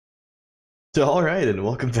Alright, and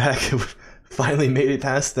welcome back. Finally made it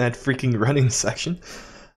past that freaking running section.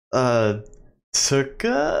 Took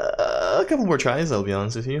a couple more tries, I'll be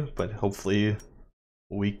honest with you, but hopefully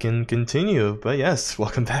we can continue. But yes,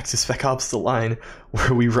 welcome back to Spec Ops: The Line,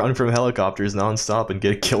 where we run from helicopters non-stop and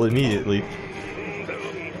get a kill immediately.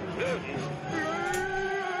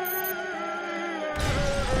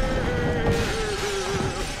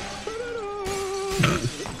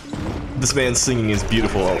 This man's singing is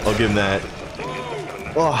beautiful, I'll give him that.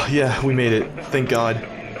 Oh, yeah, we made it. Thank God.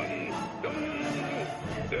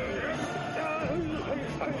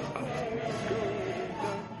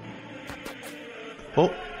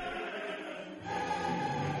 Oh.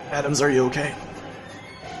 Adams, are you okay?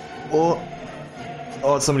 Oh.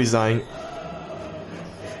 Oh, somebody's dying.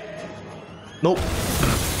 Nope.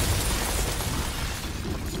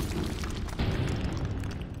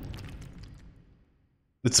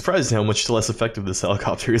 It's surprising how much less effective this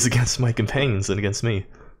helicopter is against my companions than against me.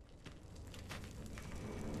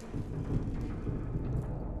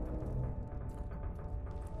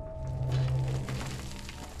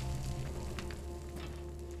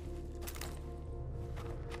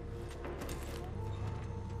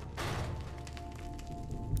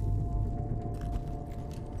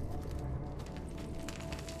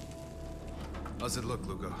 How's it look,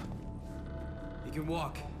 Lugo? You can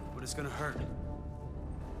walk, but it's gonna hurt.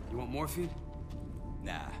 You want morphine?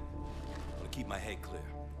 Nah. I wanna keep my head clear.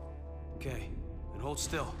 Okay, and hold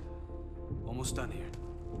still. Almost done here.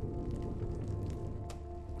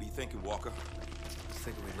 What are you thinking, Walker? I was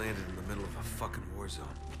thinking we landed in the middle of a fucking war zone.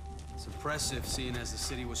 It's impressive, seeing as the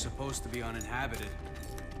city was supposed to be uninhabited.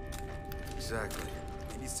 Exactly.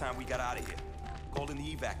 Maybe it's time we got out of here. Call in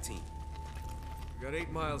the evac team. We got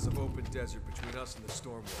 8 miles of open desert between us and the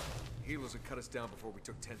storm wall. Healers would cut us down before we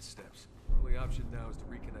took 10 steps. Our only option now is to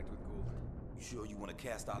reconnect with Gould. You sure you want to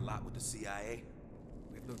cast our lot with the CIA?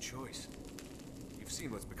 We have no choice. You've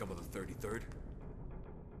seen what's become of the 33rd.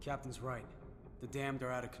 Captain's right. The damned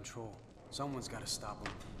are out of control. Someone's gotta stop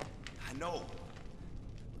them. I know.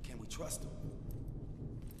 But can we trust him?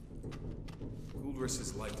 Gould risks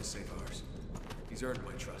his life to save ours. He's earned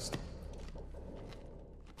my trust.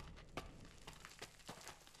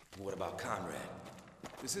 What about Conrad?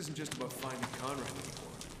 This isn't just about finding Conrad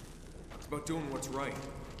anymore. It's about doing what's right.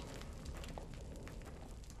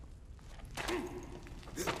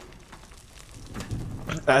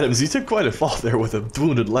 Adams, you took quite a fall there with a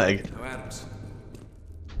wounded leg. Now, Adams,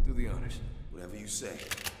 do the honors. Whatever you say.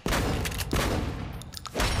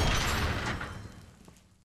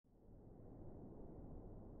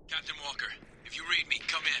 Captain Walker, if you read me,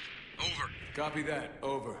 come in. Over. Copy that.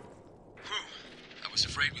 Over. Whew. I was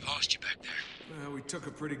afraid we lost you back there. Well, we took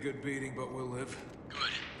a pretty good beating, but we'll live.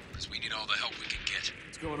 Good, because we need all the help we can get.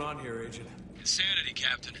 What's going on here, Agent? Insanity,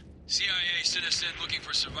 Captain. CIA sent us in looking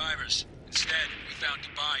for survivors. Instead, we found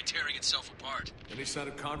Dubai tearing itself apart. Any sign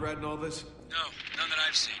of Conrad in all this? No, none that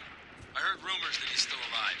I've seen. I heard rumors that he's still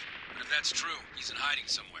alive. But if that's true, he's in hiding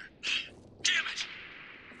somewhere. Damn it!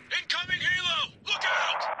 Incoming helo! Look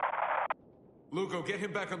out! Lugo, get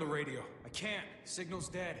him back on the radio. I can't. Signal's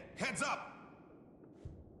dead. Heads up!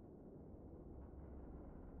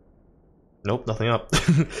 Nope, nothing up.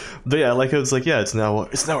 But yeah, like it was like, yeah, it's now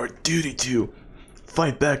our duty to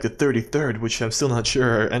fight back the 33rd, which I'm still not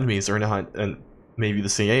sure our enemies are not, and maybe the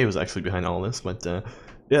CIA was actually behind all this, but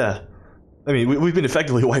yeah. I mean, we've been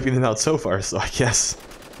effectively wiping them out so far, so I guess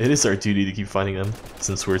it is our duty to keep fighting them,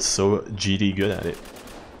 since we're so GD good at it.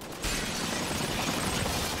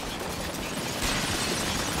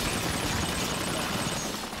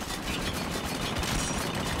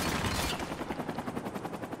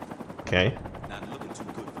 Okay. Not looking too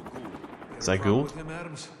good for Gould. Is that Problem Gould? with him,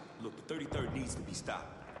 Adams? Look, the 33rd needs to be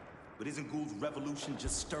stopped. But isn't Gould's revolution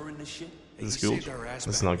just stirring the shit? Hey, This is he Gould. saved our ass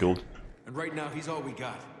This is back not there. Gould. And right now, he's all we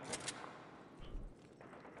got.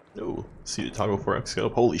 Oh, see the toggle for X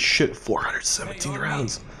scope. Holy shit, 417 Hey,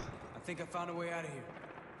 rounds. I think I found a way out of here.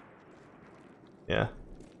 Yeah.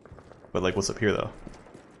 But like, what's up here though?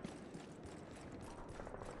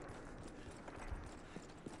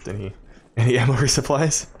 Any ammo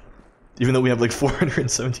resupplies? Even though we have like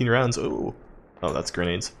 417 rounds. Oh, that's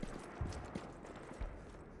grenades.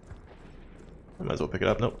 I might as well pick it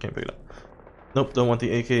up. Nope, can't pick it up. Nope, don't want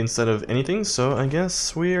the AK instead of anything, so I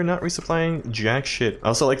guess we're not resupplying jack shit. I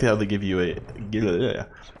also like how they give you a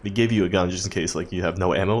gun just in case like you have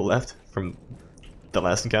no ammo left from the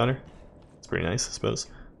last encounter. It's pretty nice, I suppose.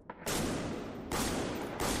 Just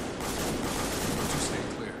stay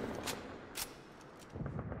clear.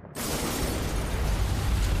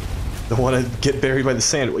 Don't want to get buried by the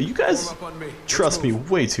sand. Well, you guys Form up on me. trust Let's me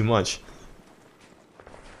move. way too much.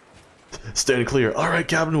 Stand clear. Alright,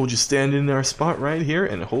 Captain, we'll just stand in our spot right here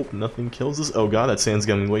and hope nothing kills us. Oh god, that sand's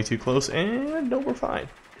coming way too close, and no, we're fine.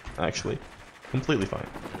 Actually, completely fine.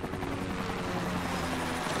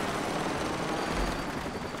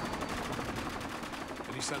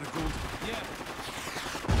 Any sign of Gould? Yeah.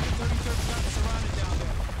 33rd got surrounded down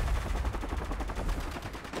there.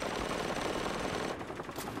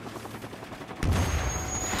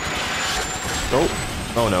 Oh,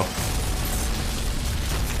 oh no.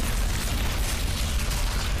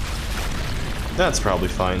 That's probably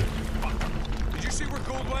fine. Did you see where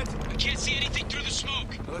Gould went? I can't see anything through the smoke.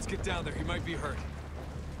 Now let's get down there. He might be hurt.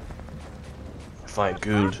 Fine,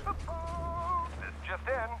 good. This just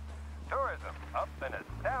in. Tourism up an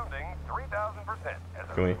astounding 3,000% as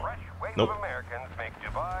a Can we? fresh wave Nope. of Americans make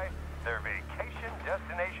Dubai their vacation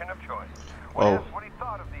destination of choice. Oh. When asked what he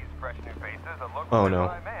thought of these fresh new faces, a local Oh, no.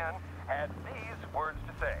 Dubai man had these words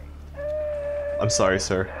to say. I'm sorry,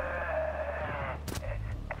 sir.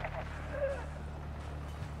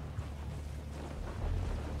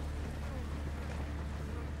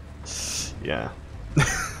 Yeah.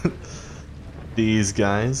 These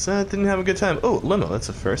guys didn't have a good time. Oh, limo, that's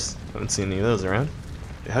a first. Haven't seen any of those around.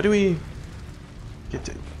 How do we get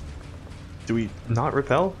to... Do we not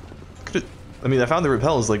rappel? I mean, I found the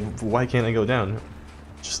rappels, like, why can't I go down?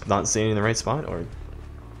 Just not standing in the right spot? Or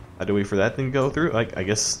how do we wait for that thing to go through? Like, I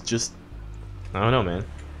guess just... I don't know, man.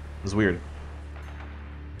 It was weird.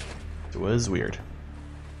 It was weird.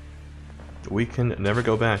 We can never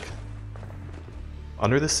go back.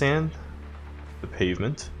 Under the sand, the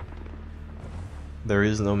pavement, there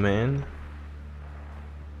is no man.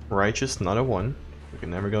 Righteous, not a one. We can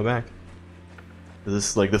never go back. Is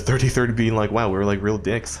this like the 33rd being like, wow, we're like real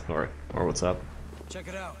dicks? Or what's up? Check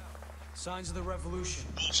it out. Signs of the revolution.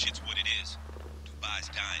 Bullshit's what it is. Dubai's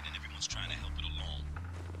dying and everyone's trying to help it along.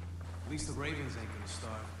 At least the Ravens ain't gonna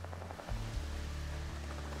starve.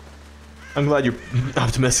 I'm glad you're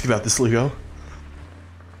optimistic about this, Lugo.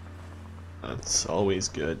 That's always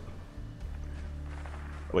good.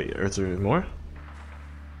 Wait, is there more?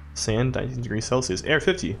 Sand, 19 degrees Celsius. Air,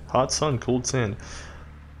 50. Hot sun, cold sand.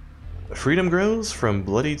 Freedom grows from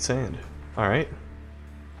bloodied sand. Alright.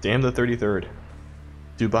 Damn the 33rd.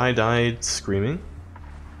 Dubai died screaming.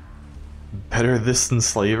 Better this than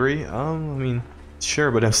slavery? I mean,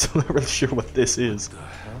 sure, but I'm still not really sure what this is. These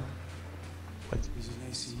are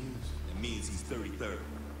ACUs. That means he's 33rd.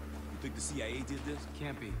 You think the CIA did this?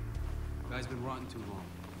 Can't be. Guy's been rotting too long.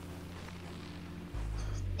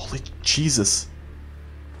 Holy Jesus.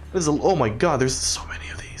 There's a, oh my god, there's so many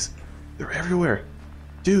of these. They're everywhere.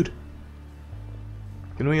 Dude.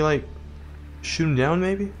 Can we, like, shoot him down,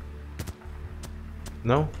 maybe?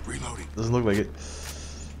 No? Reloading. Doesn't look like it.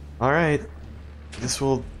 Alright. Guess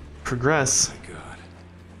we'll progress. My God.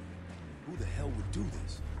 Who the hell would do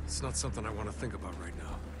this? It's not something I want to think about right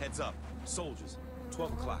now. Heads up. Soldiers.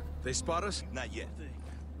 12 o'clock. They spot us? Not yet. They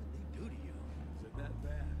do to you? Is it that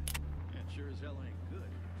bad? That sure as hell ain't good.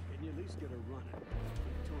 Can you at least get her running?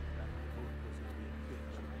 Talk back before it goes to be a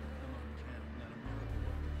bitch. Come on, Ken. Not a miracle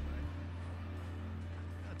worker, right?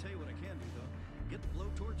 I'll tell you what I can do, though. Get the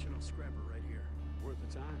blowtorch and I'll scrap her right here. Worth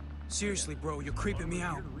the time? Seriously, bro, you're creeping me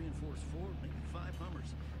out. Here to reinforce 4, maybe 5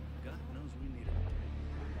 Hummers. God knows we need it.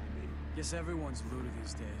 Guess everyone's looted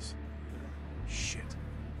these days. Shit.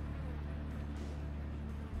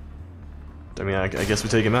 I mean, I guess we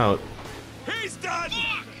take him out. He's done!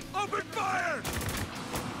 Fuck! Open fire!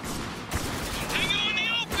 Hang on in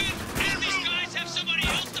the open! And these guys have somebody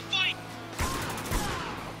else to fight!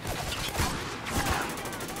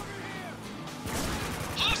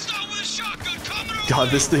 Hostile with a shotgun coming over! God,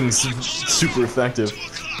 this thing's super effective. 2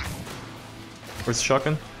 o'clock! Where's the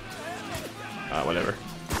shotgun? Whatever.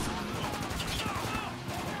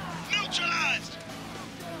 Neutralized!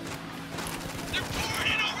 They're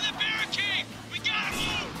pouring in over the barricade! We gotta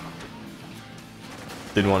move!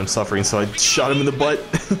 Didn't want him suffering, so I shot him in the butt.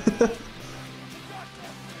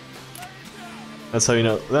 That's how you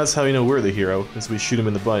know. That's how you know we're the hero, is we shoot him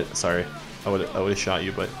in the butt. Sorry, I would have shot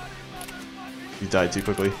you, but you died too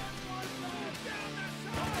quickly.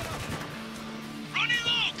 Running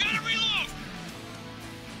low! Gotta reload!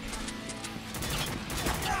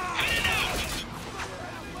 Heading out!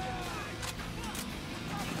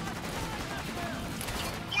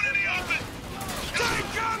 One in the open! Take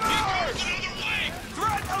cover! Another way!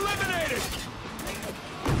 Threat eliminated!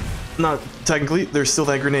 Not technically. There's still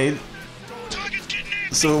that grenade, Target's getting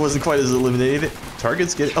in! so it wasn't quite as eliminated.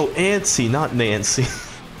 Targets get. Oh, Antsy, not Nancy.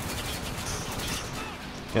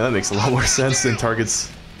 Yeah, that makes a lot more sense than targets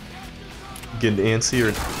getting antsy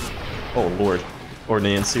or, oh lord, or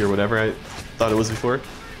Nancy or whatever I thought it was before.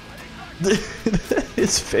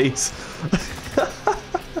 His face.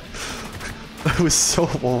 It was so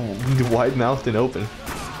wide-mouthed and open.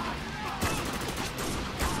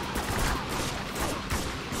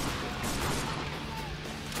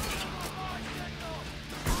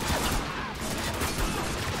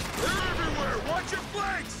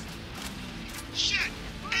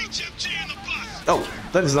 Oh,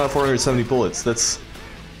 that is not 470 bullets. That's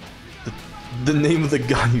the name of the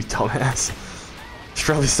gun, you dumbass. Should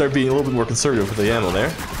probably start being a little bit more conservative with the ammo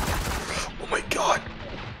there. Oh my god.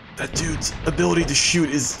 That dude's ability to shoot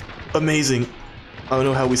is amazing. I don't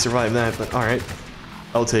know how we survived that, but alright.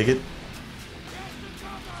 I'll take it.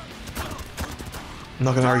 I'm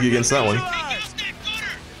not gonna argue against that one.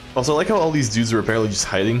 Also, I like how all these dudes are apparently just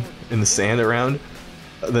hiding in the sand around.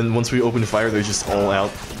 And then once we open fire, they're just all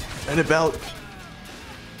out and about.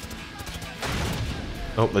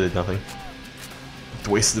 Oh, that did nothing.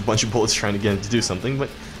 Wasted a bunch of bullets trying to get it to do something, but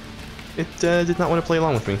it did not want to play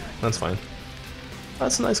along with me. That's fine.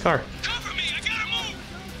 That's a nice car. Cover me, I gotta move.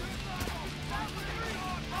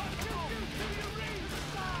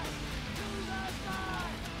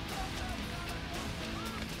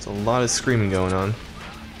 There's a lot of screaming going on.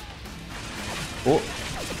 Oh.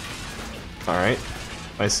 Alright.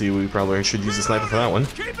 I see we probably should use a sniper for that one.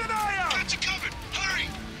 Keep an eye out! Got you covered. Hurry!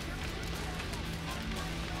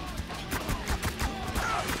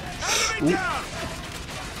 Enemy down!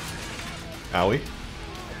 Howie.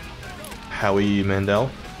 Howie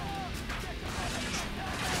Mandel.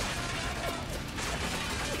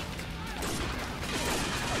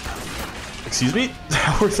 Excuse me?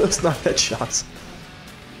 How are those not headshots?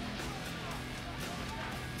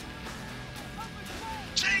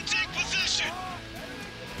 Changing position.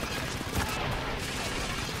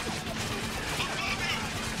 Above you.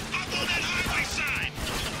 Up on that highway sign.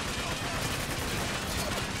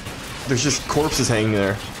 There's just corpses hanging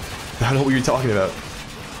there. I don't know what you're talking about.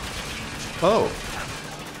 Oh.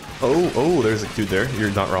 Oh, there's a dude there. You're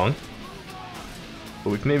not wrong. But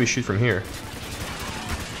we can maybe shoot from here.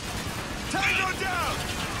 Tango down!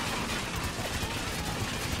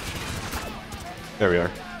 There we are.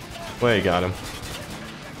 Way, got him.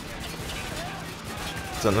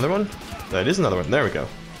 Is that another one? That is another one. There we go.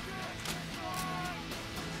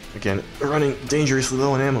 Again, running dangerously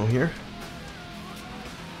low on ammo here.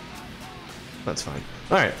 That's fine.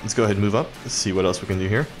 Alright, let's go ahead and move up. Let's see what else we can do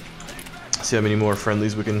here. See how many more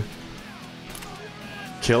friendlies we can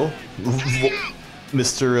kill.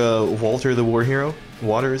 Mr. Walter the War Hero?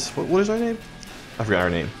 Waters? What is our name? I forgot our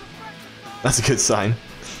name. That's a good sign.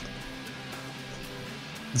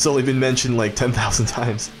 It's only been mentioned like 10,000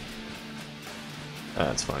 times.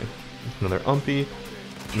 That's fine. Another Umpy.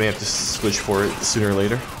 May have to switch for it sooner or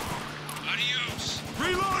later. Adios.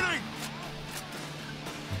 Reloading!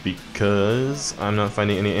 Because I'm not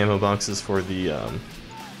finding any ammo boxes for the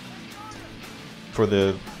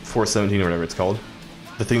 417 or whatever it's called.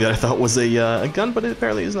 The thing that I thought was a gun, but it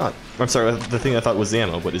apparently is not. I'm sorry, the thing I thought was the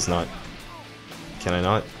ammo, but is not. Can I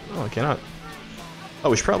not? Oh, I cannot. Oh,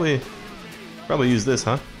 we should probably use this,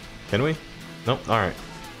 huh? Can we? Nope. All right.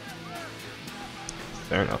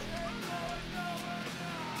 Fair enough.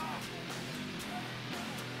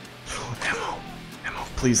 Ammo,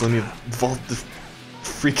 please let me vault the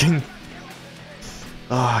freaking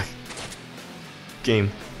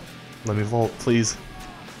game. Let me vault, please.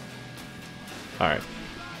 All right.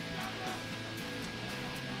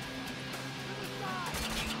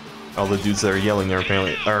 All the dudes that are yelling are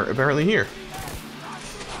apparently here.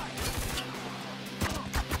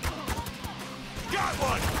 Got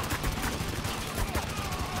one!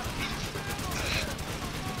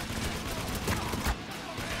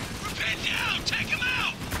 We're pinned down. Take him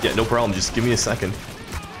out. Yeah, no problem. Just give me a second.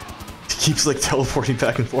 He keeps like teleporting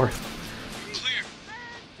back and forth.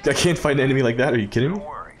 Clear. I can't find an enemy like that. Are you kidding me? Don't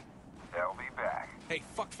worry. They'll be back. Hey,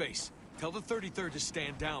 fuckface. Tell the 33rd to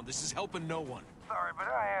stand down. This is helping no one. Sorry, but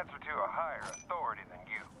I answer to a higher authority than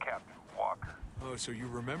you, Captain Walker. Oh, so you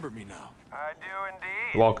remember me now. I do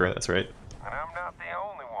indeed. Walker, that's right. And I'm not the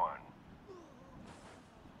only one.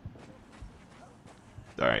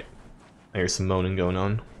 Alright. I hear some moaning going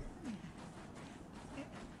on.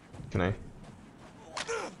 Can I?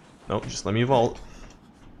 Nope, just let me vault.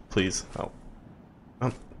 Please. Oh.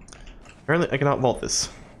 Apparently I cannot vault this.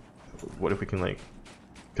 What if we can, like,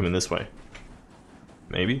 come in this way?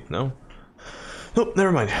 Maybe? No? Nope,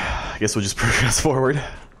 never mind. I guess we'll just progress forward.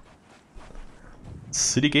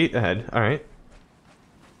 City gate ahead. Alright.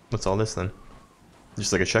 What's all this then?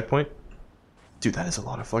 Just like a checkpoint? Dude, that is a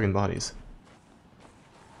lot of fucking bodies.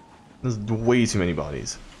 There's way too many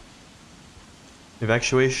bodies.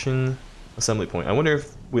 Evacuation assembly point. I wonder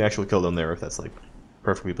if we actually killed them there, if that's like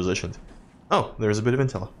perfectly positioned. Oh, there's a bit of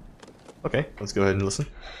intel. Okay, let's go ahead and listen.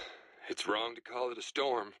 It's wrong to call it a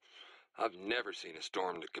storm. I've never seen a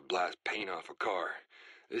storm that could blast paint off a car.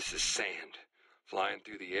 This is sand, flying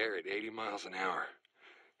through the air at 80 miles an hour.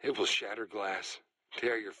 It will shatter glass,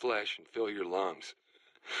 tear your flesh, and fill your lungs.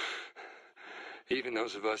 Even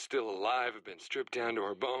those of us still alive have been stripped down to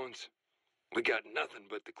our bones. We got nothing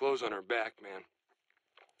but the clothes on our back, man.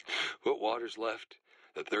 What water's left,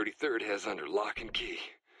 the 33rd has under lock and key.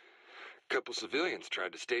 A couple civilians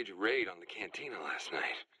tried to stage a raid on the cantina last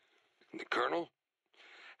night. And the colonel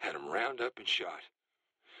had them round up and shot.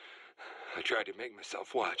 I tried to make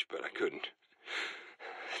myself watch, but I couldn't.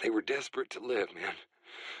 They were desperate to live, man.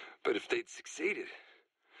 But if they'd succeeded,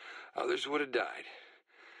 others would have died.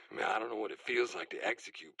 I mean, I don't know what it feels like to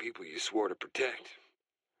execute people you swore to protect.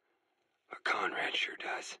 But Conrad sure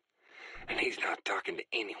does. And he's not talking to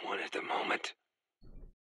anyone at the moment.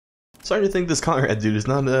 Starting to think this Conrad dude is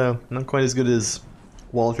not quite as good as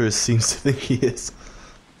Walters seems to think he is.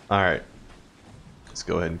 Alright. Let's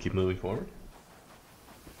go ahead and keep moving forward.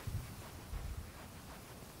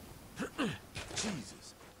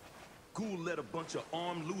 Jesus. Gould led a bunch of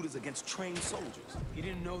armed looters against trained soldiers. He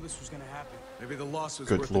didn't know this was gonna happen. Maybe the loss was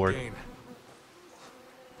Good worth lord. the gain.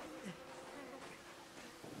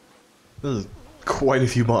 This is quite a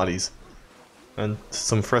few bodies. And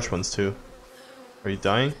some fresh ones too. Are you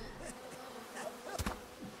dying?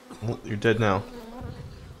 Well, you're dead now.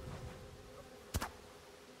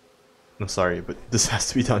 I'm sorry, but this has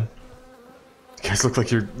to be done. You guys look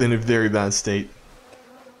like you're in a very bad state.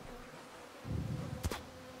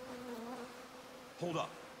 Hold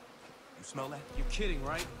up. You smell that? You're kidding,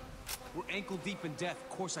 right? We're ankle deep in death. Of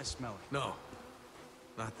course I smell it. No,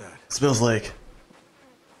 not that. Smells like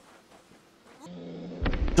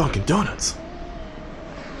Dunkin' Donuts.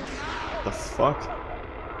 The fuck?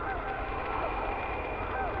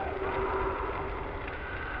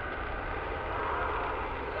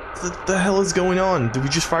 What the hell is going on? Did we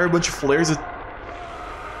just fire a bunch of flares at...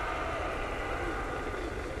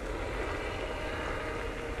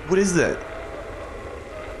 What is that?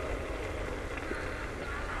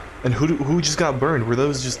 And who just got burned? Were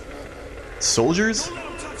those just soldiers?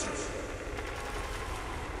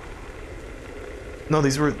 No,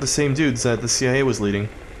 these were the same dudes that the CIA was leading.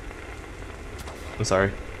 I'm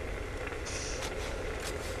sorry.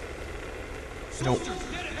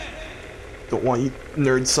 Don't want you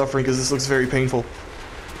nerds suffering because this looks very painful.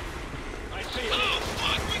 Oh,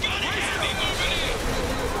 fuck, we got enemy moving in!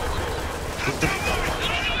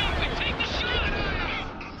 Take the shot!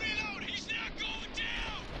 Reload, he's not going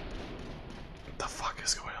down! What the fuck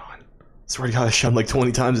is going on? I swear to God, I shot him like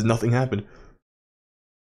 20 times and nothing happened.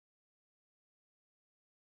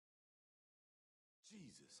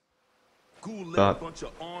 Jesus. Gould led a bunch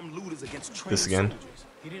of armed looters against trained This again. soldiers.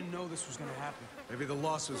 He didn't know this was gonna happen. Maybe the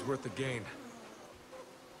loss was worth the gain.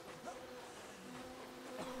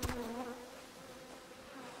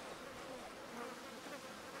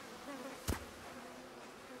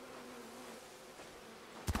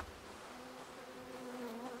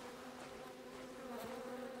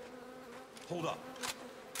 Hold up.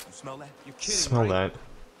 You smell that? You're kidding, Smell right? that.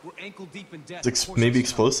 We're ankle deep in death. It's Of course I maybe smell it.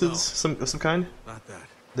 explosives some kind Not that.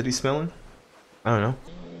 that he's smelling? I don't know.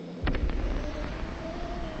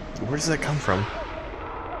 Where does that come from?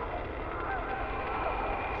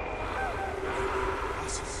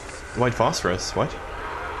 White phosphorus, what?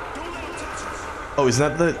 Oh,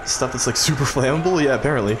 isn't that the stuff that's like super flammable? Yeah,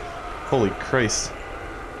 apparently. Holy Christ.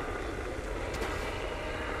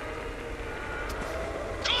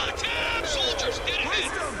 Contact! Soldiers, get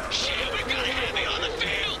ahead! Shit, we've got a heavy on the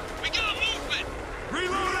field! We got movement!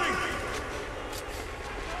 Reloading!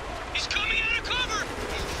 He's coming out of cover!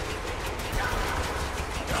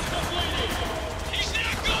 He's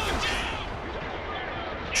not going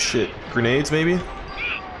down! Shit. Grenades, maybe?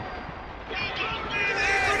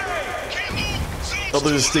 Oh,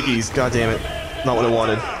 those are stickies. God damn it. Not what I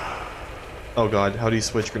wanted. Oh god, how do you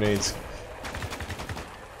switch grenades?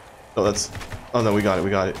 Oh, that's... Oh no, we got it, we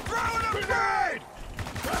got it.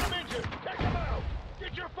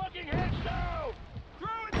 Get your fucking heads down! Throw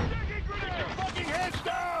it, sticky grenade! Get your fucking heads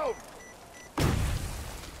down!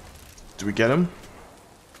 Do we get him?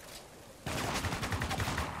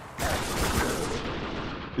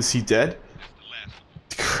 Is he dead?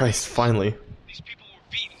 Christ, finally. These people were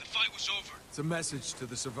beaten. The fight was over. It's a message to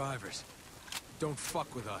the survivors. Don't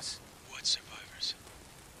fuck with us. What survivors?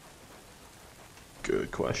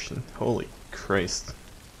 Good question. Holy Christ.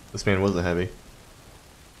 This man was a heavy.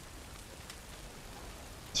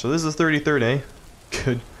 So this is the 33rd,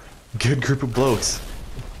 eh? Good group of blokes.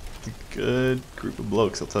 Good group of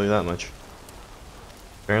blokes, I'll tell you that much.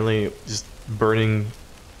 Apparently, just burning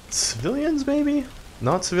civilians, maybe?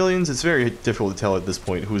 Not civilians? It's very difficult to tell at this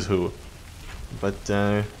point who's who. But,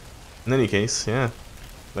 in any case, yeah.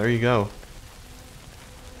 There you go.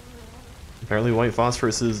 Apparently white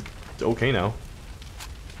phosphorus is okay now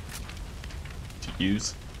to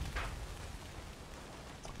use.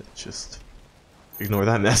 Just ignore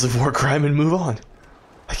that massive war crime and move on,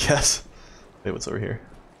 I guess. Wait, what's over here?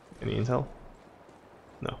 Any intel?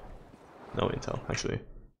 No. No intel, actually.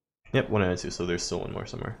 Yep, 1 out of 2, so there's still one more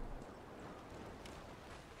somewhere.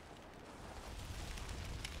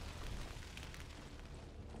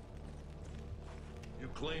 You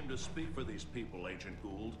claim to speak for these people, Agent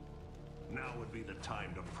Gould. Now would be the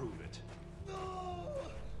time to prove it. No!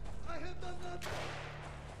 I have done nothing!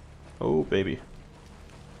 Oh, baby.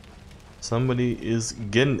 Somebody is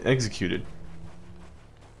getting executed.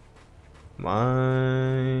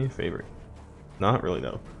 My favorite. Not really,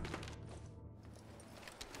 though.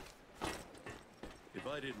 If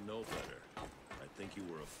I didn't know better, I'd think you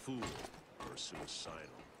were a fool or suicidal.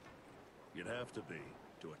 You'd have to be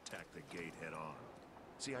to attack the gate head on.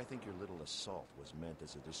 See, I think your little assault was meant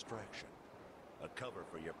as a distraction. A cover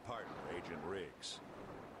for your partner, Agent Riggs.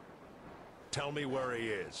 Tell me where he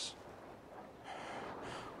is.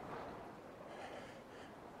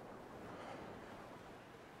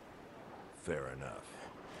 Fair enough.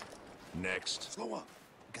 Next. Slow up.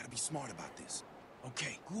 We gotta be smart about this.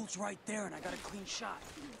 Okay, Gould's right there and I got a clean shot.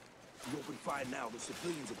 You open fire now, the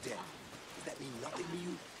civilians are dead. Does that mean nothing to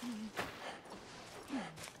you?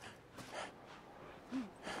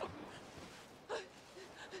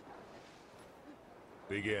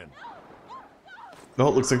 Begin. Well,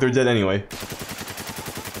 it looks like they're dead anyway.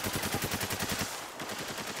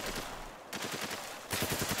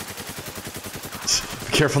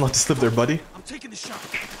 Be careful not to slip there, buddy. I'm taking the shot.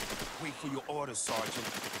 Wait for your orders, Sergeant.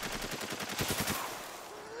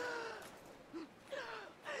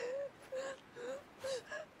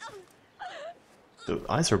 The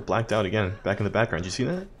eyes are blacked out again, back in the background. Did you see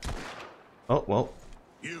that? Oh, well.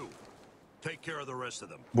 You. Take care of the rest of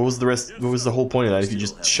them. What was the rest? What was the whole point of that if you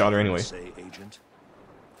just shot her anyway? Say, Agent.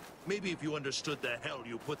 Maybe if you understood the hell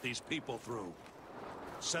you put these people through.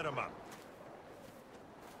 Set them up.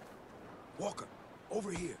 Walker,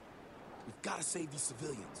 over here. We've gotta save these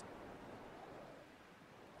civilians.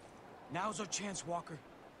 Now's our chance, Walker.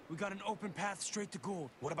 We got an open path straight to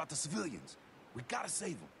Gould. What about the civilians? We gotta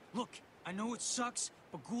save them. Look, I know it sucks,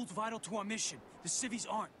 but Gould's vital to our mission. The civvies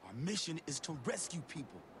aren't. Our mission is to rescue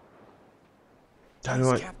people. How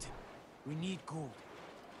do I? Captain, we need Gould.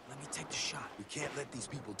 Let me take the shot. We can't let these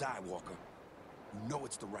people die, Walker. You know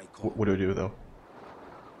it's the right call. What do I do though?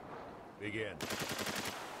 Begin.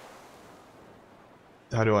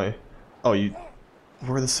 How do I? Oh, you.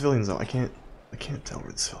 Where are the civilians though? I can't tell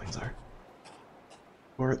where the civilians are.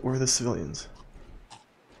 Where are the civilians?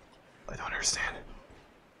 I don't understand.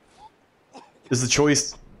 Is the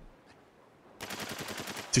choice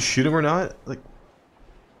to shoot him or not? Like,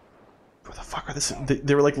 where the fuck are the?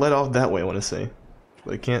 They were like let off that way. I want to say,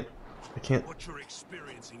 but I can't. What you're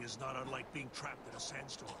experiencing is not unlike being trapped in a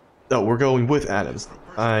sandstorm. Oh, we're going with Adams.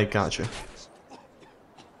 I gotcha.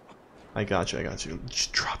 I got you.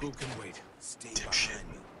 Just drop it. Who can wait? Stay Dipshit. behind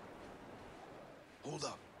me. Hold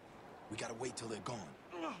up. We gotta wait till they're gone.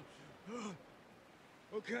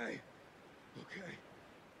 Okay. Okay.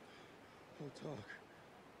 We'll talk.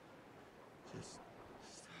 Just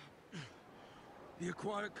stop. The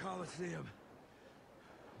Aquatic Coliseum.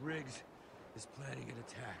 Riggs is planning an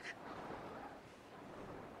attack.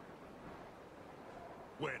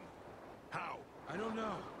 When? How? I don't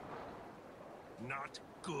know. Not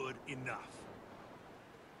good enough.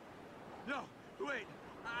 No, wait.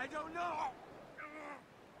 I don't know.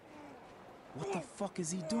 What the fuck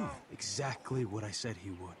is he doing? Exactly what I said he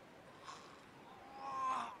would.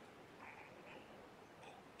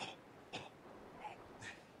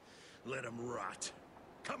 Let him rot.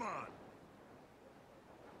 Come on.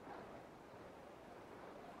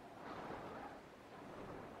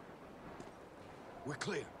 We're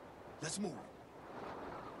clear. Let's move.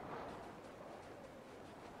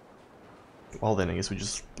 Well then, I guess we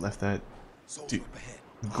just left that Soldier dude, up ahead.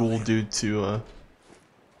 ghoul dude to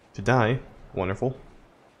die. Wonderful.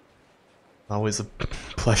 Always a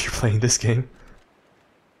pleasure playing this game.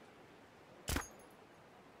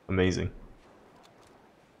 Amazing.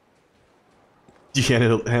 You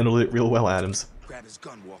handle it real well, Adams. Grab his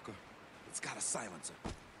gun, Walker. It's got a silencer.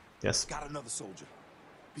 Yes. Got another soldier.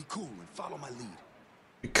 Be cool and follow my lead.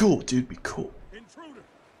 Be cool, dude. Be cool. Intruder.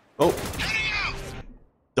 Oh.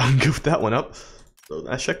 I goofed that one up. So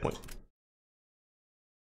that's checkpoint.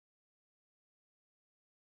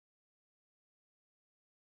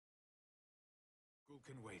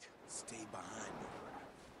 wait. Stay behind me.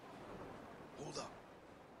 Hold up.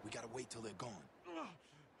 We gotta wait till they're gone.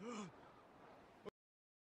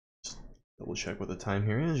 Double check what the time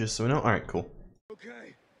here is, just so we know. Alright, cool.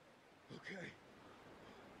 Okay. Okay.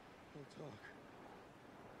 Don't talk.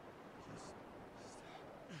 Just stop.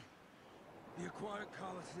 The Aquatic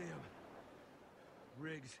Coliseum.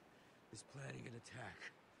 Riggs is planning an attack.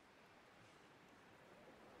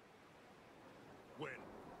 When?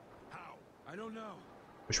 How? I don't know.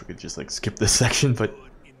 Wish we could just like skip this section, but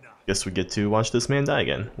guess we get to watch this man die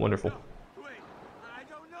again. Wonderful. Wait, I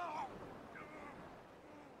don't know.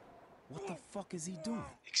 What the fuck is he doing?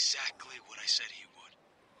 Exactly what I said he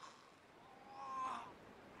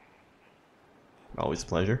would. Always a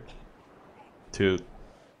pleasure to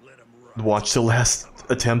watch the last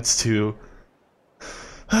attempts to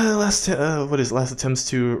last attempts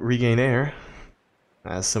to regain air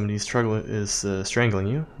as somebody is strangling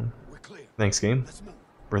you. Thanks, game.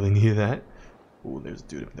 Really needed that. Ooh, there's a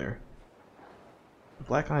dude up there.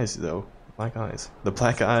 Black eyes though. Black eyes. The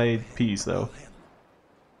black-eyed peas though.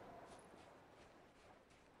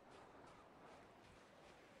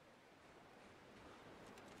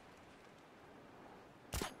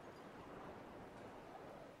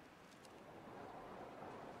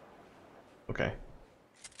 Okay.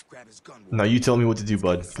 Grab his gun. Now you tell me what to do,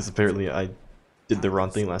 bud, because apparently I did the wrong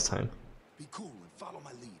thing last time. Be cool and follow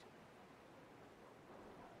my lead.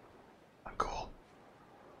 I'm cool.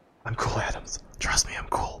 I'm cool, Adams. Trust me, I'm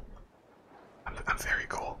cool. I'm very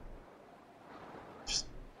cool. Just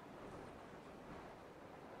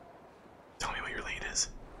tell me what your lead is.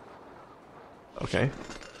 Okay.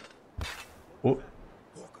 Oh,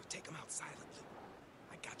 Walker, take him out silently.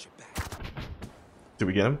 I got your back. did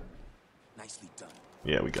we get him? Nicely done.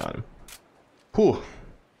 Yeah, we got him. Whew.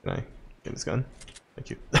 Can I get his gun? Thank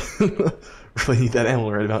you. Really need that ammo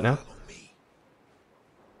right about now.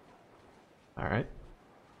 Alright.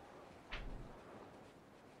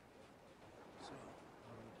 So,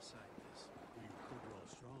 how do we decide this? We could draw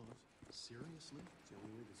straws. Seriously? It's the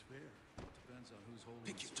only way that's fair. Depends on who's holding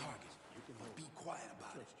Pick the your straws. target. You can hold Be quiet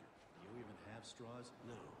about it. Trust you. Do you even have straws?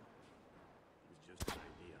 No. It was just an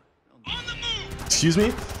idea. On the move! Excuse me?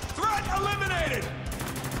 Threat eliminated!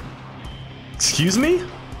 Excuse me?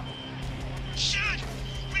 Shit!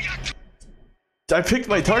 We got. I picked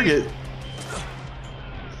my target.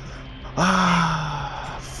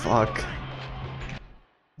 Ah, fuck.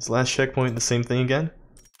 This last checkpoint, the same thing again?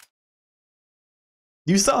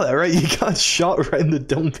 You saw that, right? You got shot right in the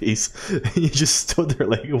dome piece. And you just stood there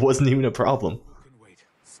like it wasn't even a problem. Can wait.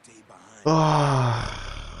 Stay behind.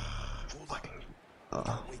 Ah, fucking.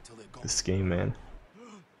 Wait till they're gone. This game, man.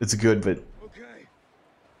 It's good, but Okay.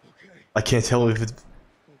 Okay. I can't tell if it's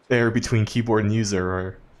air between keyboard and user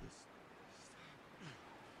or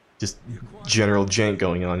just general jank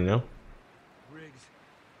going on, you know? Riggs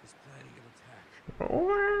is planning an attack.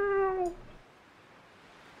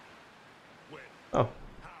 Oh,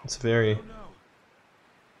 it's very. No.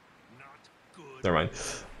 Never mind.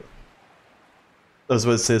 I was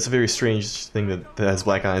about to say it's a very strange thing that has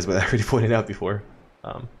black eyes, but I already pointed out before.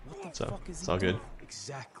 So it's all good.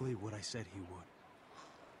 Exactly what I said he would.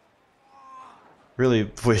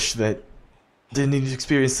 Really wish that didn't need to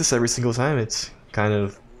experience this every single time. It's kind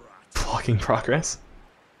of blocking progress,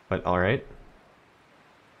 but all right.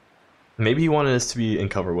 Maybe he wanted us to be in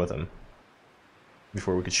cover with him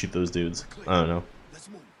before we could shoot those dudes. I don't know. Let's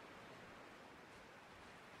move.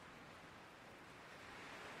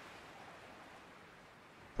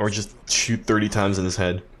 Or just shoot 30 times in his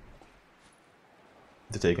head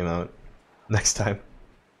to take him out next time.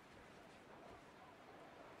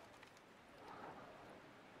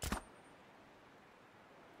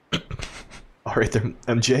 Alright there,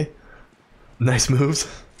 MJ. Nice moves.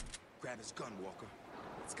 Grab his gun, Walker.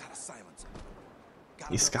 It's got a silencer.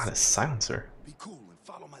 He's got a silencer. Be cool and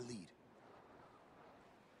follow my lead.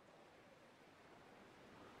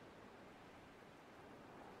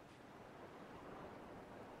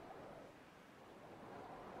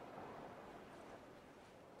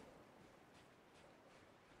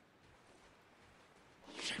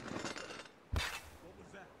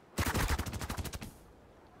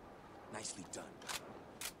 Nicely done.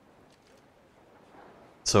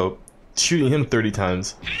 So, shooting him 30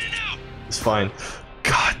 times is fine.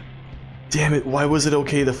 God damn it, why was it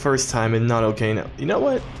okay the first time and not okay now? You know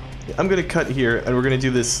what? I'm gonna cut here and we're gonna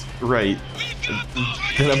do this right.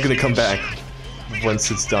 Then I'm gonna come back once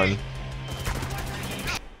it's done.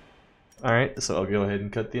 Alright, so I'll go ahead and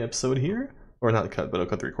cut the episode here. Or not cut, but I'll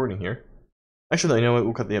cut the recording here. Actually, no, you know what?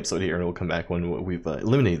 We'll cut the episode here and we'll come back when we've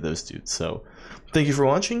eliminated those dudes. So, thank you for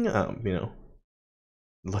watching. You know,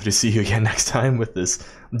 love to see you again next time with this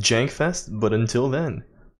jank fest, but until then,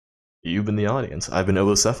 you've been the audience. I've been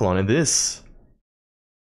OvoCephalon, and this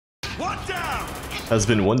One down! has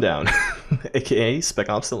been One Down, aka Spec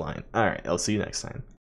Ops the Line. Alright, I'll see you next time.